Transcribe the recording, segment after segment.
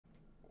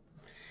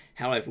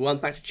Hello everyone,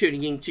 thanks for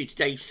tuning in to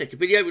today's second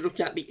video. We're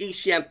looking at the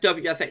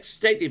ECMWF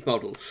extended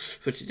model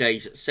for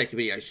today's second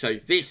video. So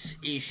this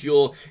is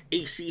your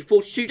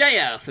EC42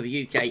 dayer for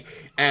the UK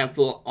and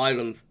for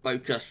Ireland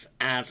focus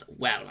as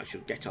well. I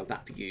shall get on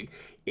that for you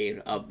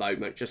in a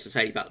moment. Just to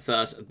say that the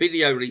first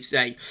video release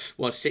today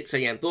was 6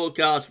 AM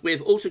broadcast.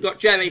 We've also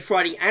got JMA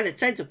Friday and a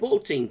 10 to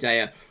 14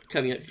 dayer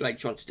coming up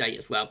later on today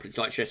as well. Please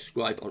like, share,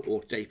 subscribe on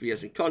all today's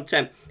videos and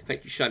content.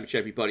 Thank you so much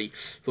everybody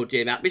for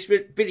doing that. This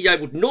video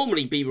would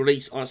normally be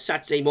released on a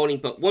Saturday morning,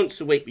 but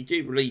once a week we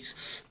do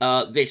release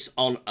this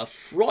on a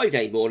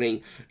Friday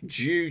morning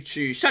due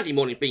to Saturday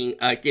morning being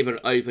given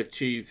over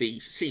to the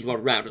season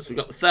model roundup. So we've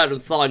got the third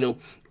and final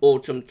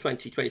autumn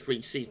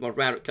 2023 season model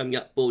roundup coming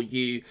up for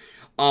you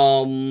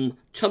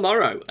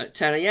tomorrow at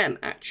 10 AM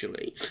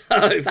actually.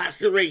 So that's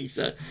the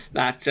reason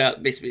that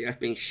this video has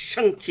been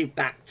shunted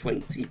back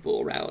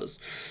 24 hours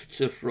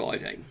to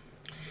Friday.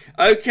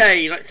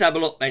 Okay, let's have a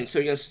look then. So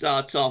we're going to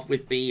start off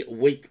with the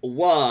week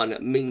 1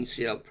 mean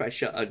sea level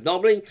pressure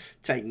anomaly,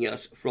 taking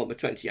us from the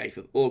 28th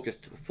of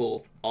August to the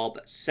 4th of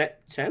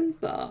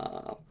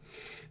September.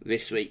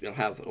 This week we'll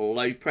have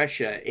low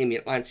pressure in the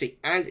Atlantic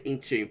and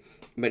into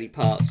many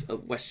parts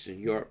of Western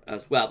Europe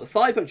as well. The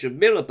 500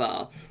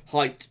 millibar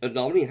height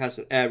anomaly has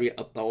an area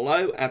of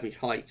below average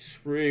height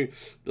through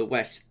the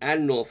west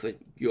and northern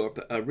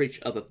Europe, a ridge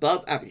of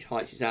above average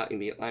height is out in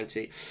the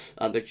Atlantic,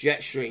 and the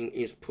jet stream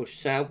is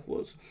pushed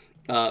southwards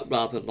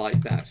rather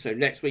like that. So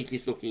next week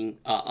is looking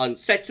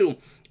unsettled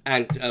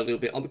and a little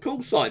bit on the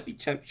cool side. The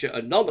temperature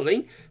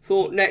anomaly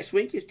for next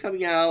week is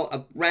coming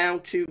out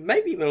around to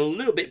maybe even a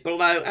little bit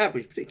below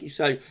average, particularly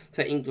so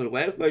for England and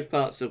Wales. Most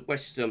parts of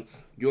Western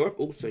Europe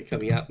also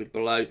coming out with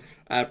below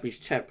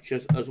average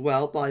temperatures as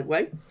well, by the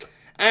way.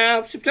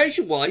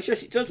 Precipitation wise,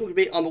 yes, it does look a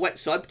bit on the wet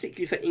side,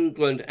 particularly for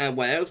England and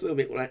Wales, a little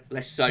bit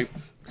less so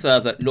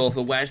further north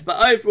and west, but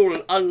overall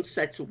an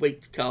unsettled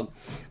week to come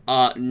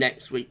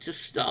next week to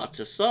start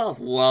us off.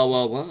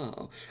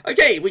 Wow.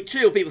 Okay, week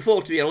 2 will be the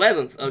 4th to the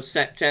 11th of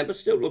September,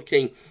 still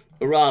looking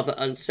rather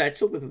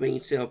unsettled with a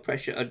mean sea level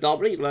pressure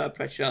anomaly, lower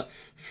pressure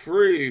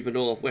through the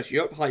northwest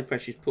Europe, high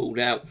pressure is pulled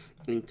out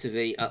into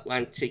the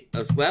Atlantic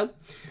as well.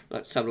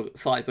 Let's have a look at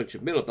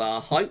 500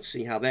 millibar height,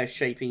 see how they're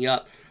shaping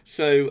up.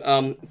 So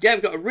again,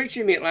 we've got a ridge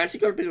in the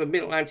Atlantic, got a bit of a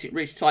mid-Atlantic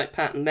ridge type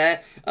pattern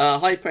there.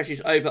 High pressure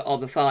is over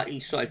on the far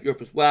east side of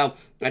Europe as well,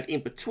 and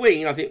in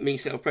between, I think mean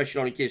sea level pressure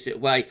only gives it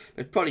away.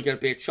 There's probably going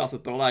to be a chop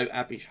of below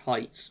average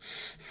heights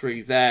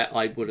through there,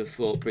 I would have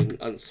thought, bringing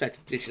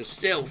unsettled conditions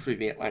still through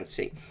the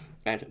Atlantic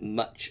and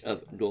much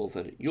of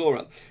northern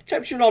Europe.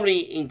 Temperature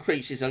anomaly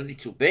increases a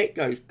little bit,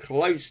 goes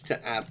close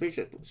to average.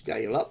 Let's put the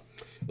scale up.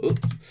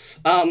 Oops.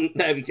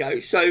 There we go.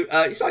 So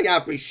it's like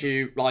average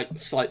to like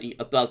slightly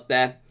above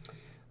there.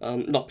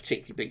 Not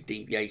particularly big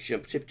deviation.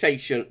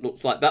 Precipitation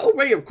looks like that.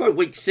 Already quite a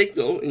weak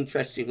signal,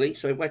 interestingly.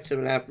 So wetter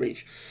than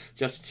average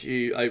just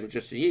to over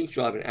just the east,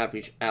 driving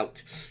average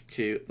out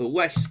to the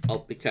west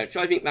of the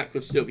country. I think that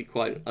could still be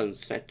quite an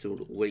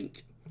unsettled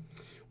week.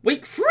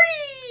 Week 3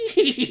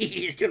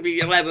 is going to be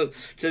the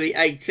 11th to the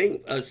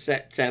 18th of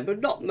September.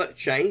 Not much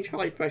change.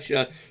 High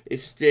pressure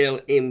is still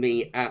in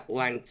the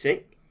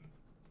Atlantic.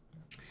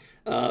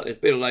 There's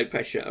been a low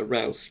pressure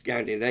around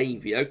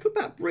Scandinavia. Could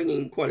that bring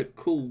in quite a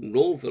cool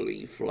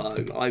northerly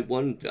flow? I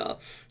wonder.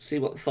 See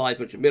what the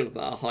 500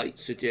 millibar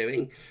heights are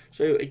doing.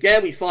 So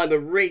again, we find a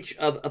ridge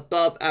of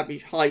above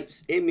average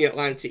heights in the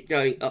Atlantic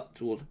going up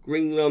towards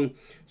Greenland.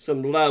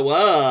 Some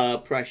lower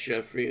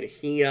pressure through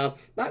here.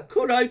 That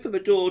could open the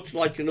door to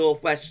like a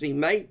northwesterly,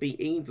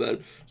 maybe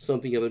even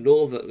something of a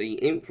northerly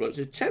influence.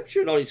 The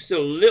temperature is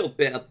still a little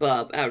bit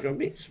above average. I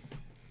mean, it's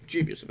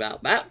dubious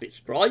about that, a bit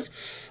surprised,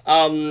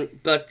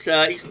 but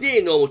it's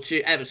near normal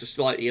to ever so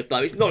slightly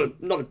above. It's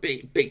not a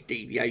big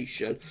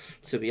deviation,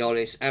 to be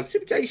honest. And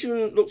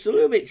precipitation looks a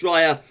little bit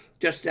drier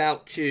just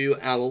out to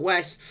our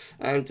west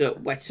and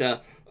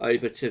wetter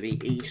over to the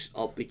east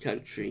of the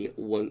country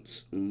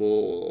once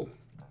more.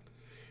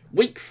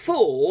 Week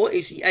 4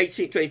 is the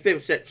 18th to 25th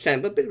of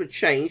September, a bit of a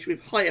change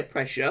with higher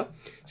pressure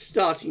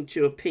starting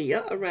to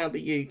appear around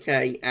the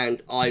UK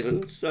and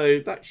Ireland, so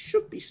that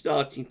should be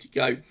starting to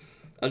go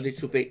a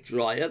little bit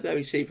drier. There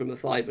we see from the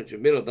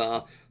 500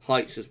 millibar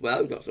heights as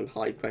well. We've got some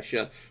high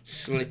pressure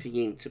slipping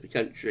into the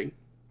country.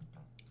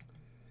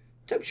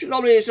 Temperature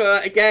anomalies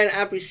are again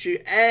average to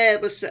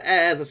ever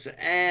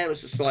so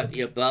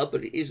slightly above,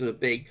 but it isn't a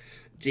big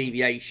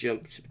deviation.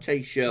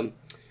 Precipitation,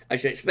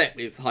 as you expect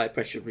with high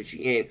pressure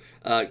reaching in,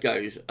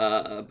 goes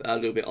a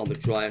little bit on the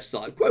drier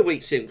side. Quite a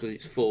week's in because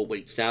it's 4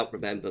 weeks out,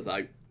 remember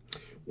though.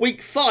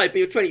 Week 5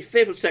 be the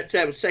 25th of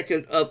September,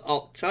 2nd of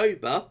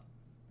October.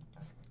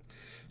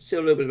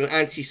 Still a little bit of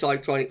an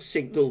anticyclonic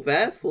signal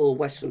there for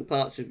western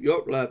parts of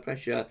Europe. Lower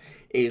pressure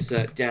is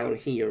down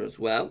here as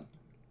well.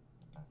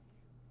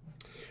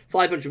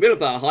 500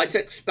 millibar heights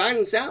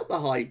expands out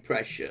the high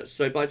pressure.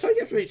 So by the time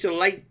you get through to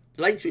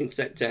later in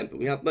September,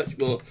 we have much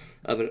more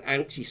of an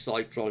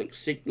anticyclonic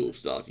signal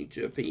starting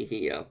to appear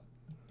here.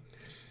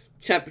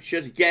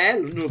 Temperatures again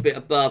a little bit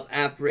above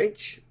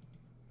average.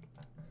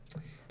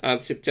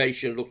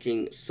 Precipitation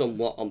looking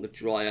somewhat on the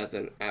drier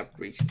than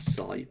average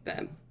side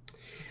there.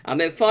 And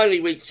then finally,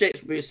 week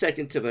 6 will be the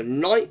 2nd to the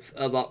 9th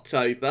of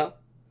October.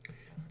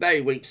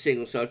 Very weak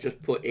signal, so I'll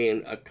just put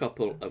in a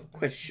couple of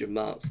question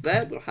marks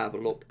there. We'll have a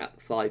look at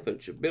the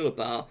 500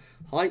 millibar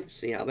height,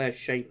 see how they're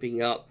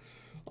shaping up.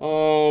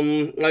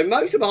 Now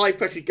most of the high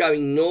pressure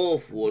going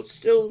northwards,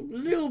 still a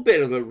little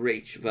bit of a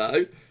ridge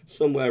though,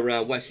 somewhere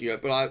around Western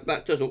Europe, but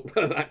that does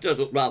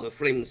look rather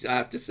flimsy, I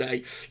have to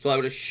say. So I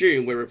would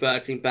assume we're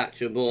reverting back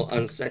to a more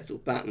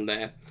unsettled pattern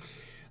there,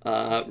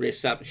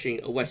 re-establishing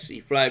a westerly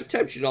flow.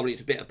 Temperature anomaly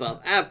is a bit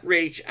above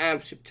average, and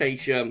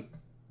precipitation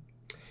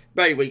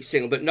very weak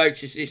signal, but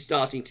notice it's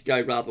starting to go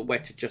rather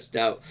wetter just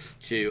out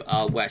to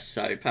our west,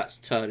 so perhaps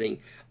turning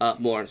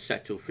more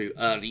unsettled through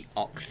early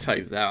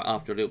October there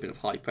after a little bit of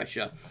high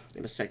pressure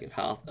in the second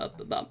half of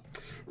the month.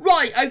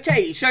 Right,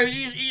 okay, so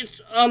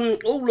it's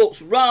all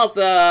looks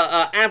rather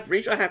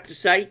average, I have to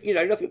say. You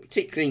know, nothing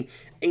particularly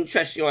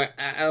interesting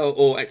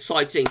or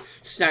exciting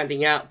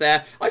standing out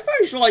there. I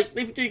suppose, like,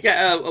 if we do get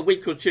a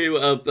week or two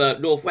of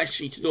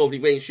northwesterly to northerly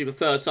winds through the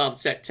first half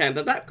of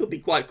September, that could be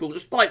quite cool,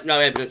 despite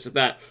no evidence of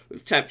that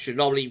with temperature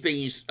anomaly.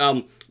 These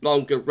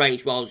longer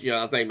range miles, you know,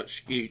 are very much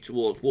skewed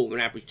towards warmer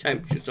than average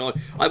temperature. So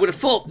I would have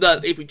thought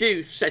that if we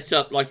do set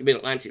up like a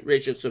mid-Atlantic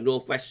ridge and some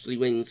northwesterly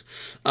winds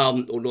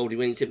or northerly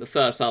winds in the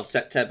first half of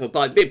September,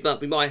 by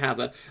mid-month we might have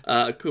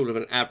a cooler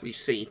than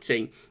average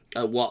CT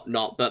and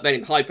whatnot, but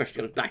then if high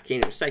pressure comes back in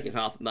the second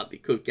half of the month, we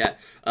could get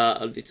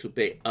a little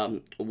bit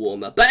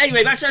warmer. But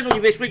anyway, that's all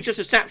this week, just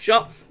a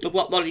snapshot of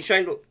what modelling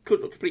showing.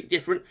 Could look completely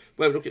different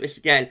when we look at this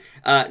again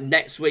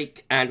next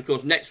week, and of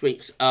course next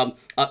week's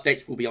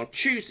updates will be on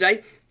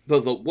Tuesday for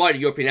the wider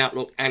European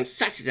outlook, and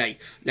Saturday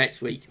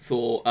next week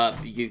for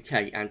the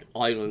UK and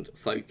Ireland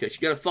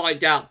focus. You're going to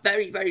find out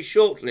very, very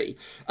shortly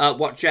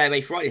what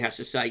JMA Friday has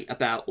to say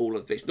about all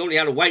of this. Normally, you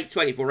have to wait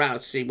 24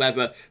 hours to see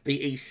whether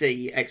the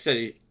EC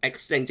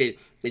extended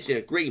is in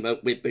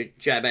agreement with the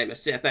JMA and the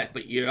CFF,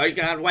 but you're only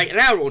going to have to wait an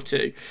hour or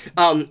two,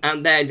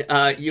 and then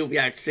you'll be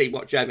able to see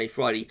what JMA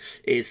Friday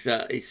is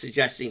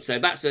suggesting. So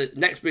that's the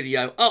next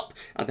video up,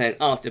 and then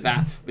after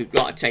that, we've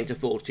got a 10 to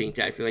 14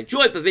 day. If you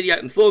enjoyed the video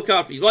and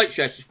forecast, please like,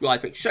 share,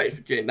 subscribe. Thanks so much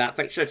for doing that.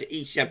 Thanks so much to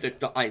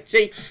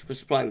ECMWF for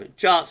supplying the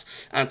charts,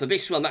 and for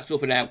this one, that's all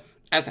for now,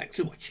 and thanks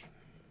for watching.